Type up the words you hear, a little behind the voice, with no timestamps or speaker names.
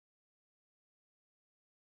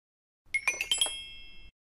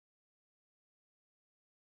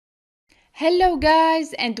Hello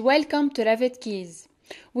guys and welcome to Revit Keys.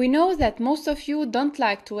 We know that most of you don't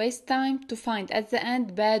like to waste time to find at the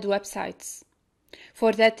end bad websites.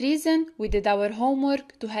 For that reason, we did our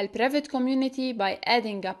homework to help Revit community by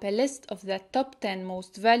adding up a list of the top 10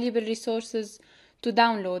 most valuable resources to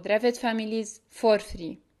download Revit families for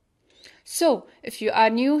free. So, if you are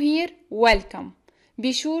new here, welcome.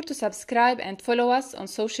 Be sure to subscribe and follow us on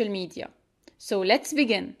social media. So let's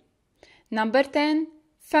begin. Number 10.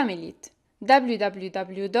 Familit.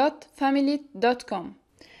 www.familit.com.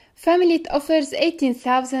 Familit offers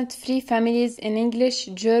 18,000 free families in English,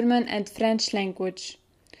 German and French language.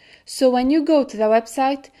 So when you go to the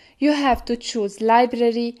website, you have to choose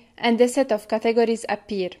library and a set of categories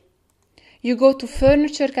appear. You go to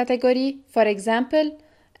furniture category, for example,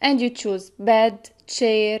 and you choose bed,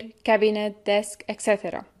 chair, cabinet, desk,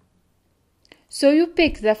 etc. So you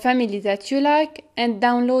pick the family that you like and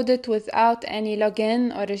download it without any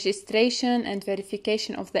login or registration and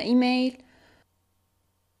verification of the email.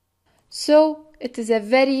 So it is a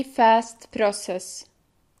very fast process.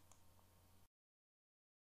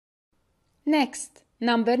 Next,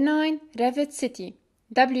 number 9, RevitCity.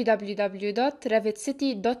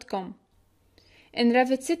 www.revitcity.com. In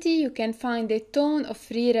RevitCity, you can find a ton of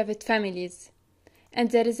free Revit families. And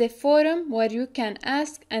there is a forum where you can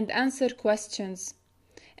ask and answer questions.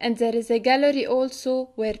 And there is a gallery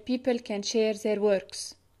also where people can share their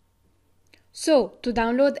works. So, to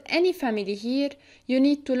download any family here, you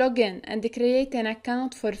need to log in and create an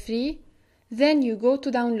account for free. Then you go to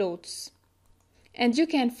Downloads. And you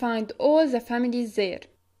can find all the families there.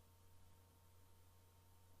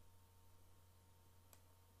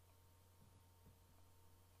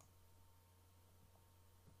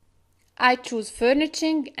 I choose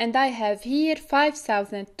furnishing and I have here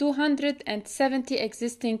 5,270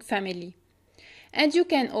 existing family. And you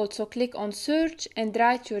can also click on search and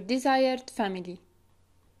write your desired family.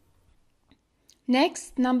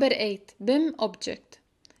 Next, number 8, BimObject.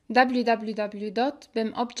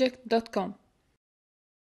 www.bimobject.com.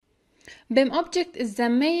 BimObject is the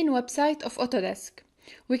main website of Autodesk.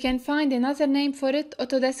 We can find another name for it,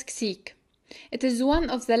 Autodesk Seek. It is one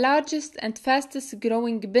of the largest and fastest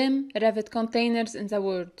growing BIM Revit containers in the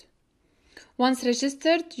world. Once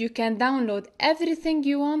registered, you can download everything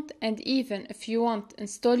you want, and even if you want,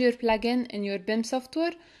 install your plugin in your BIM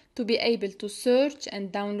software to be able to search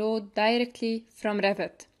and download directly from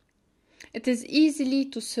Revit. It is easily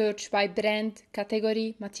to search by brand,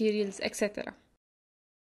 category, materials, etc.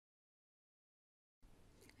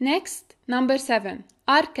 Next, number 7,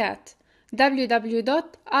 Arcat.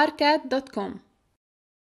 www.arcat.com.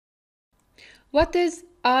 What is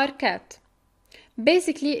Arcat?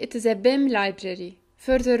 Basically, it is a BIM library.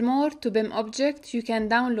 Furthermore, to BimObject, you can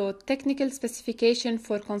download technical specification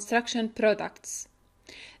for construction products.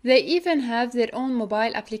 They even have their own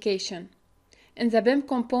mobile application. In the BIM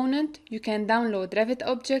component, you can download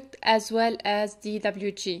RevitObject as well as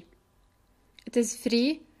DWG. It is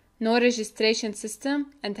free, no registration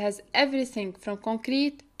system, and has everything from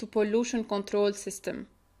concrete to pollution control system.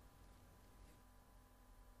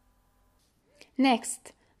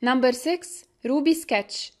 Next, number 6, Ruby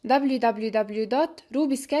Sketch.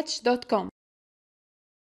 www.rubysketch.com.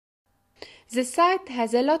 This site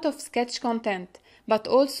has a lot of sketch content, but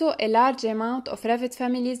also a large amount of Revit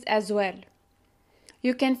families as well.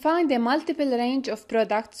 You can find a multiple range of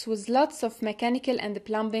products with lots of mechanical and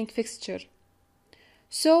plumbing fixture.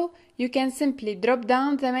 So, you can simply drop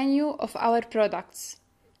down the menu of our products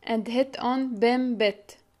and hit on BIM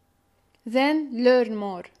Bit. Then learn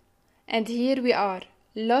more. And here we are.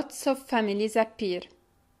 Lots of families appear.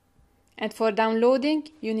 And for downloading,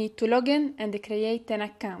 you need to log in and create an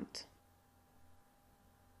account.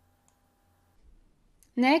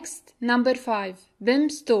 Next, number 5,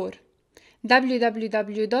 Bimstore.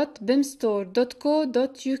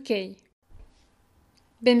 www.bimstore.co.uk.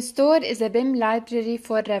 Bimstore is a BIM library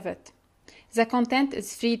for Revit. The content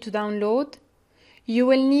is free to download. You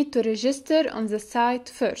will need to register on the site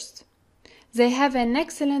first. They have an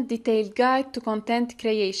excellent detailed guide to content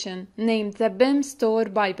creation named the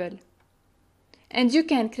Bimstore Bible. And you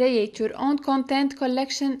can create your own content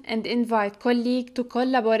collection and invite colleagues to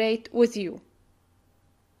collaborate with you.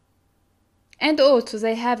 And also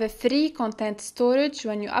they have a free content storage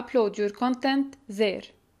when you upload your content there.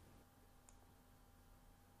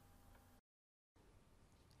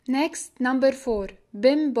 Next, number 4,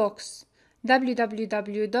 BimBox.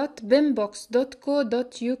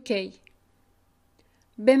 www.bimbox.co.uk.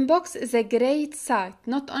 BimBox is a great site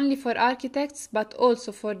not only for architects but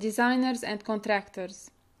also for designers and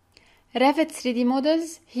contractors. Revit 3D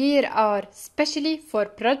models here are specially for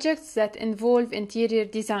projects that involve interior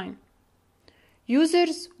design.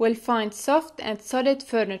 Users will find soft and solid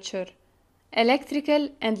furniture, electrical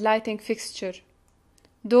and lighting fixture,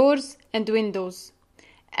 doors and windows,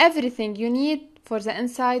 everything you need for the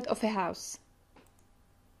inside of a house.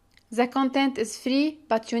 The content is free,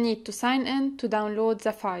 but you need to sign in to download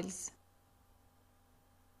the files.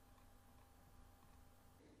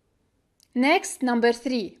 Next, number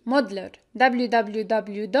 3, Modlar,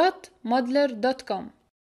 www.modlar.com.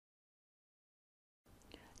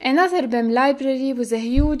 Another BIM library with a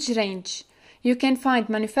huge range. You can find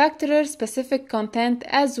manufacturer-specific content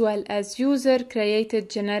as well as user-created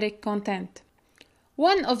generic content.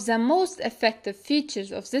 One of the most effective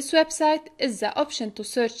features of this website is the option to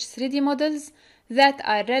search 3D models that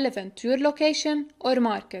are relevant to your location or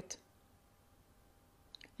market.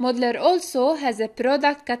 Modlar also has a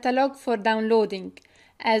product catalog for downloading,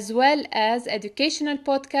 as well as educational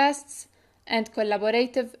podcasts and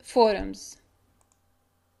collaborative forums.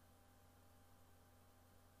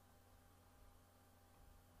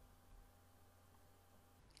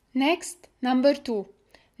 Next, number 2,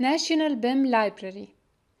 National BIM Library,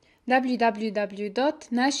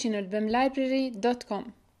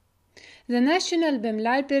 www.nationalbimlibrary.com. The National BIM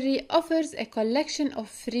Library offers a collection of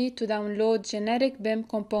free-to-download generic BIM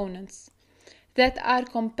components that are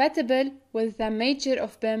compatible with the major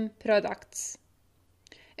of BIM products.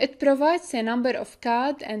 It provides a number of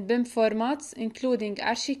CAD and BIM formats including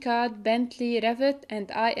Archicad, Bentley, Revit, and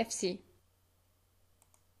IFC.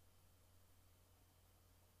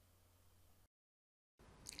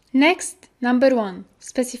 Next, number 1,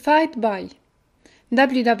 Specified By,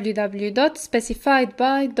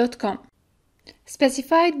 www.specifiedby.com.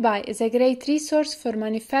 Specified By is a great resource for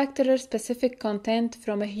manufacturer-specific content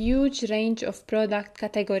from a huge range of product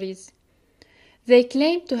categories. They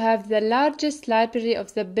claim to have the largest library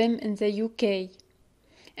of the BIM in the UK,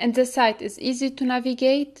 and the site is easy to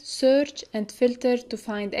navigate, search, and filter to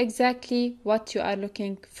find exactly what you are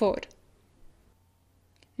looking for.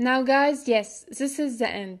 Now guys, yes, this is the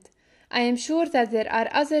end. I am sure that there are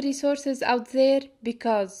other resources out there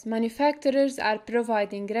because manufacturers are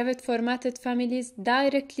providing Revit formatted families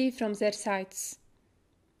directly from their sites.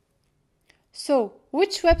 So,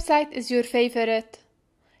 which website is your favorite?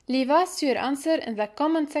 Leave us your answer in the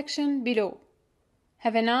comment section below.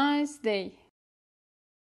 Have a nice day.